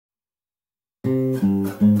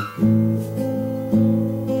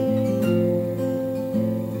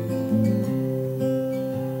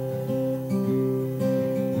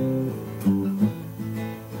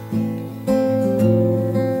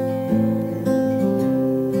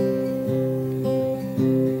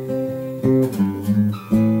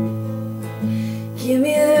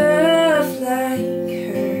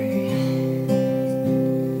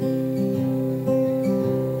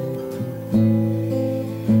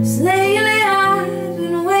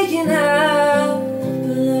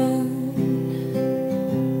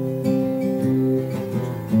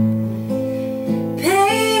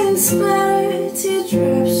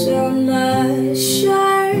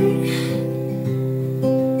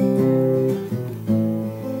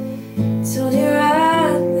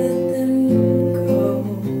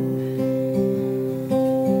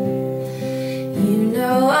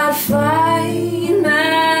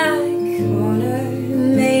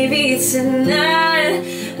tonight.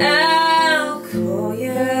 I'll call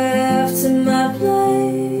you after my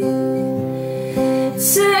blood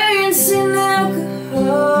turns to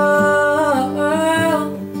alcohol.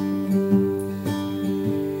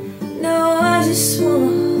 No, I just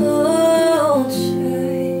wanna hold you.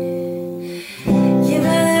 Give a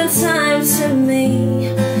little time to me.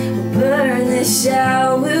 We'll burn this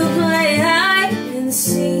out. We'll play hide and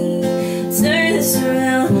seek. Turn this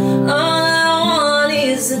around. All I want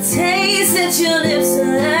is the taste that your lips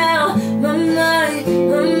allow. My mind,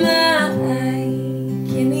 my mind,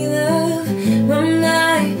 give me love. My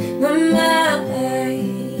mind, my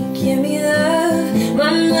mind, give me love. My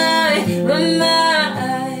mind, my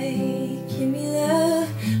mind, give me love.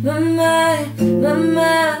 My mind, my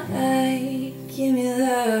mind, give me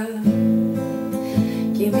love.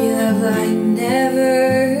 Give me love like never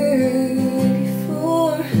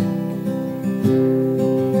before.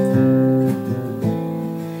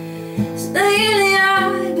 Lately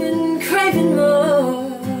I've been craving more.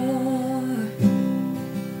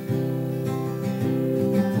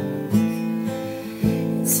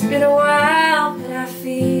 It's been a while, but I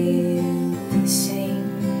feel the same.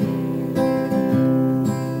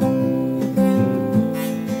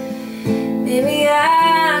 Maybe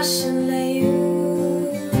I should let you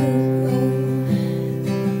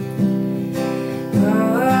go.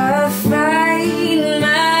 Oh, fight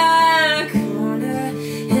my corner,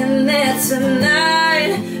 and then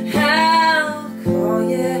tonight I'll call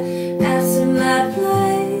you after my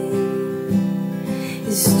blood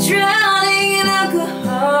is drowning in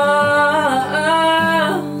alcohol.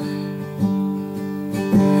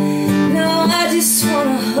 No, I just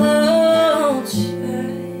wanna hold you.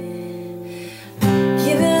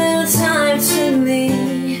 Give a little time to me.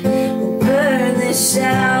 We'll burn this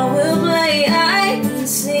out. We'll play hide and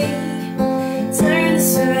seek. Turn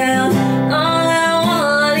this around. All I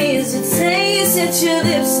want is a taste that your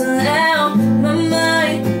lips allow. My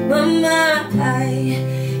mind, my mind,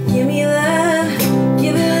 give me love.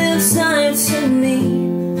 Give a little time to me.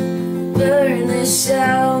 Burn this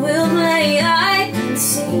out. We'll play hide and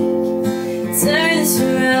seek. Turn this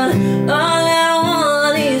around. All I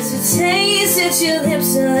want is a taste that your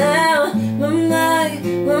lips allow. My mind,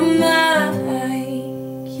 my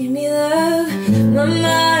mind, give me love. My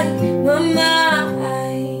mind, my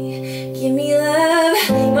mind, give me love.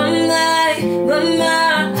 My mind, my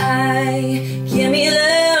mind, give me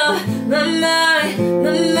love. My mind,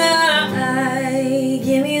 my mind,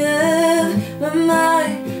 give me love. My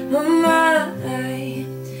mind, my mind,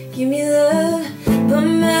 give me love. My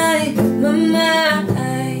mind, my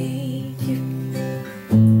mind,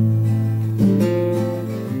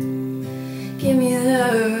 give me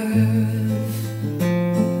love.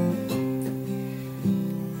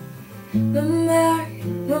 My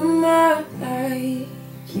mind, my mind,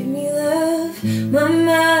 give me love. My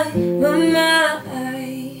mind, my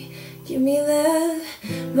mind, give me love.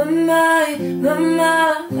 My mind, my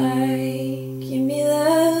mind.